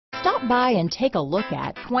Stop by and take a look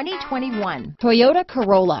at 2021 Toyota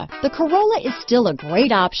Corolla. The Corolla is still a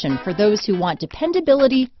great option for those who want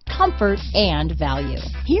dependability, comfort, and value.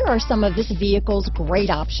 Here are some of this vehicle's great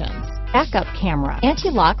options: backup camera,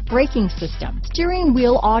 anti-lock braking system, steering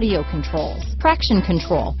wheel audio controls, traction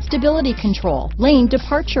control, stability control, lane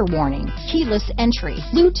departure warning, keyless entry,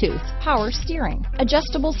 Bluetooth, power steering,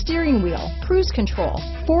 adjustable steering wheel, cruise control,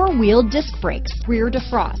 four-wheel disc brakes, rear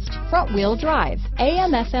defrost, front-wheel drive,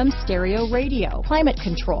 AM/FM stereo radio, climate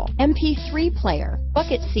control, MP3 player,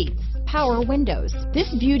 bucket seats, power windows.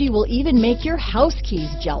 This beauty will even make your house keys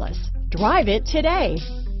jealous. Drive it today.